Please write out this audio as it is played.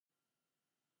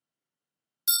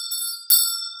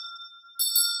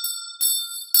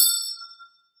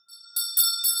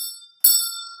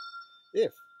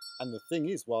If, and the thing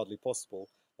is wildly possible,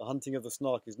 the hunting of the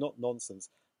Snark is not nonsense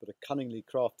but a cunningly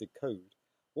crafted code,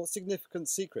 what significant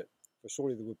secret, for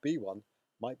surely there would be one,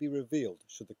 might be revealed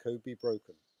should the code be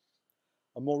broken?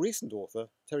 A more recent author,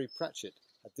 Terry Pratchett,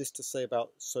 had this to say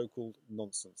about so-called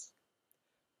nonsense.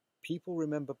 People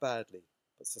remember badly,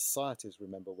 but societies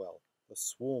remember well. The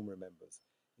swarm remembers,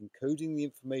 encoding the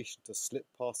information to slip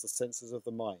past the sensors of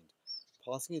the mind,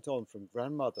 passing it on from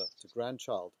grandmother to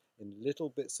grandchild in little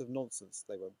bits of nonsense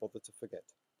they won't bother to forget.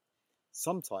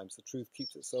 Sometimes the truth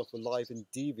keeps itself alive in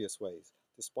devious ways,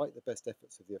 despite the best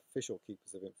efforts of the official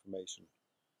keepers of information.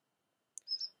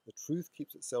 The truth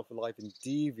keeps itself alive in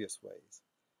devious ways.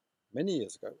 Many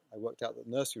years ago, I worked out that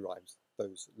nursery rhymes,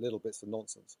 those little bits of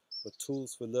nonsense, were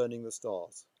tools for learning the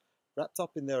stars. Wrapped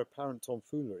up in their apparent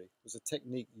tomfoolery was a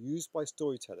technique used by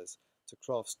storytellers to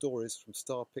craft stories from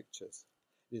star pictures.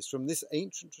 It is from this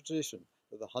ancient tradition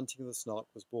that the hunting of the Snark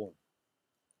was born.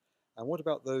 And what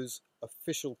about those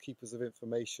official keepers of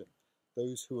information,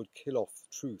 those who would kill off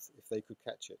the truth if they could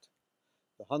catch it?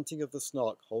 The hunting of the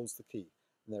Snark holds the key,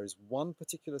 and there is one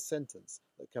particular sentence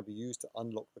that can be used to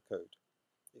unlock the code.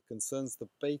 It concerns the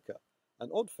baker, an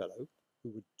odd fellow who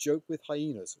would joke with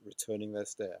hyenas returning their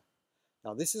stare.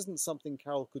 Now, this isn't something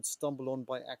Carroll could stumble on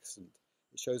by accident.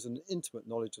 It shows an intimate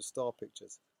knowledge of star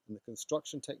pictures and the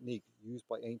construction technique used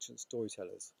by ancient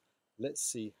storytellers. Let's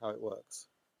see how it works.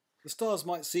 The stars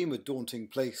might seem a daunting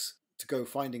place to go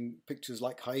finding pictures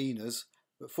like hyenas,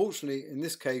 but fortunately in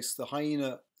this case the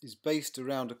hyena is based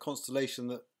around a constellation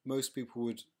that most people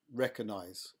would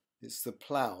recognise. It's the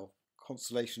Plough,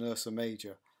 constellation Ursa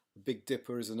Major. The Big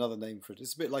Dipper is another name for it.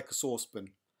 It's a bit like a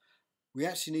saucepan. We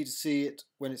actually need to see it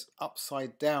when it's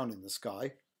upside down in the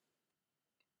sky.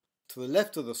 To the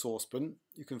left of the saucepan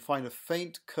you can find a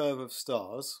faint curve of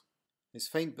stars. It's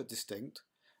faint but distinct,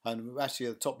 and actually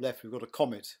at the top left we've got a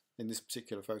comet in this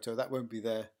particular photo. That won't be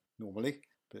there normally,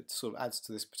 but it sort of adds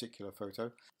to this particular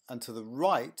photo. And to the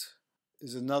right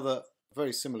is another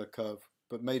very similar curve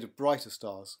but made of brighter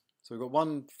stars. So we've got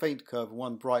one faint curve and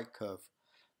one bright curve.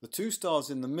 The two stars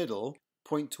in the middle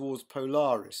point towards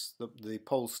Polaris, the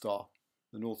pole star,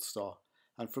 the North Star.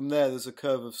 And from there there's a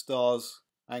curve of stars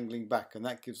angling back, and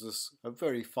that gives us a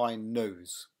very fine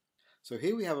nose. So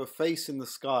here we have a face in the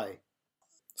sky.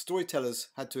 Storytellers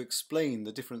had to explain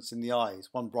the difference in the eyes,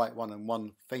 one bright one and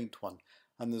one faint one.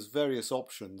 And there's various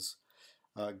options.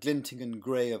 Glinting and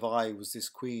grey of eye was this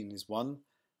queen is one,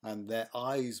 and their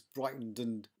eyes brightened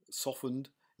and softened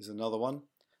is another one.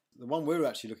 The one we're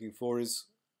actually looking for is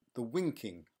the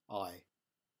winking eye.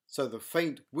 So the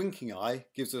faint winking eye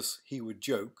gives us he would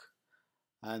joke,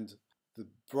 and the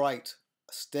bright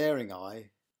staring eye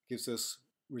gives us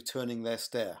returning their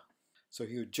stare. So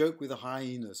he would joke with the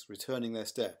hyenas returning their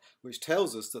stare, which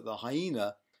tells us that the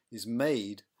hyena is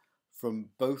made from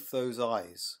both those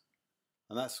eyes.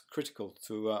 And that's critical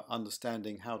to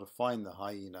understanding how to find the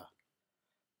hyena.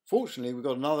 Fortunately, we've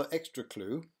got another extra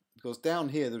clue, because down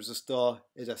here there's a star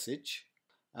Edasich,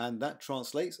 and that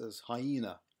translates as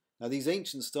hyena. Now these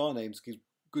ancient star names give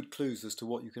good clues as to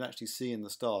what you can actually see in the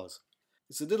stars.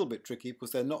 It's a little bit tricky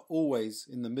because they're not always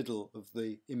in the middle of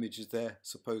the images they're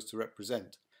supposed to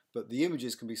represent, but the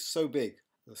images can be so big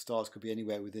the stars could be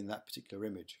anywhere within that particular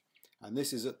image. And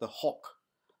this is at the hock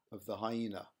of the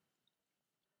hyena.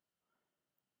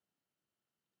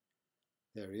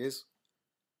 There he is.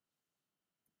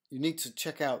 You need to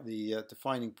check out the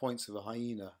defining points of a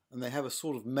hyena, and they have a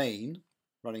sort of mane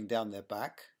running down their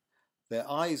back. Their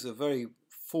eyes are very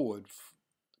forward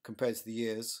compared to the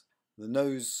ears. The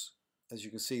nose, as you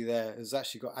can see there, has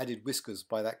actually got added whiskers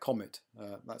by that comet.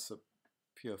 That's a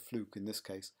pure fluke in this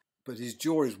case. But his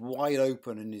jaw is wide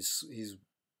open, and he's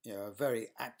a very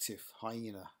active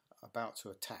hyena about to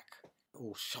attack,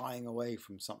 or shying away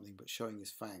from something but showing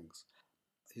his fangs.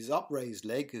 His upraised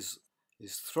leg is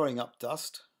throwing up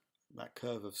dust. That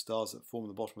curve of stars that form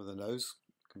the bottom of the nose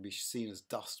can be seen as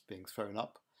dust being thrown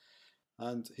up.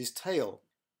 And his tail.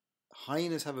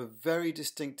 Hyenas have a very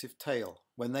distinctive tail.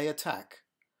 When they attack,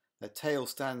 their tail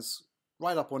stands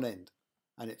right up on end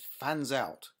and it fans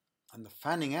out. And the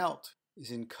fanning out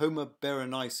is in Coma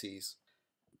Berenices,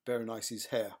 Berenices'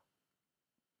 hair.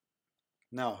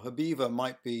 Now, herbivore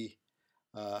might be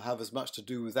have as much to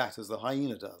do with that as the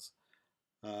hyena does.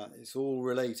 It's all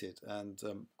related and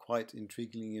quite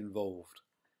intriguingly involved.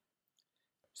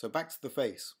 So back to the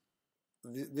face.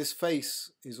 This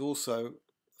face is also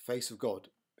the face of God,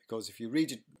 because if you read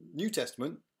the New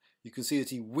Testament, you can see that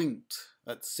he winked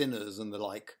at sinners and the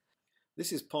like.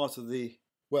 This is part of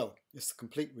it's the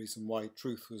complete reason why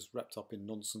truth was wrapped up in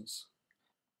nonsense.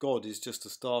 God is just a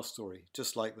star story,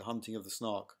 just like the hunting of the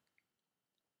Snark.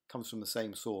 Comes from the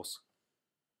same source.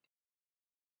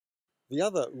 The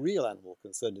other real animal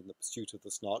concerned in the pursuit of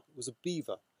the Snark was a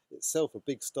beaver, itself a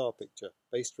big star picture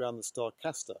based around the star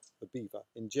Castor, the beaver,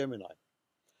 in Gemini.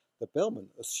 The bellman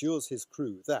assures his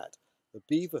crew that the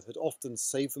beaver had often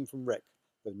saved them from wreck,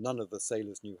 though none of the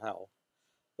sailors knew how.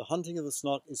 The hunting of the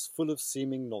Snark is full of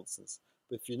seeming nonsense,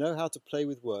 but if you know how to play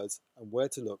with words and where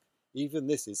to look, even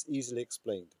this is easily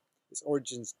explained, its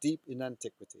origins deep in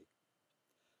antiquity.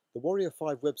 The Warrior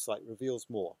 5 website reveals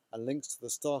more and links to the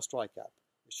Star Strike app,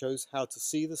 which shows how to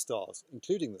see the stars,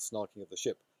 including the snarking of the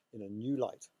ship, in a new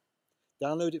light.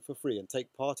 Download it for free and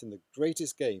take part in the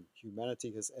greatest game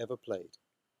humanity has ever played.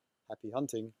 Happy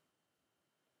hunting!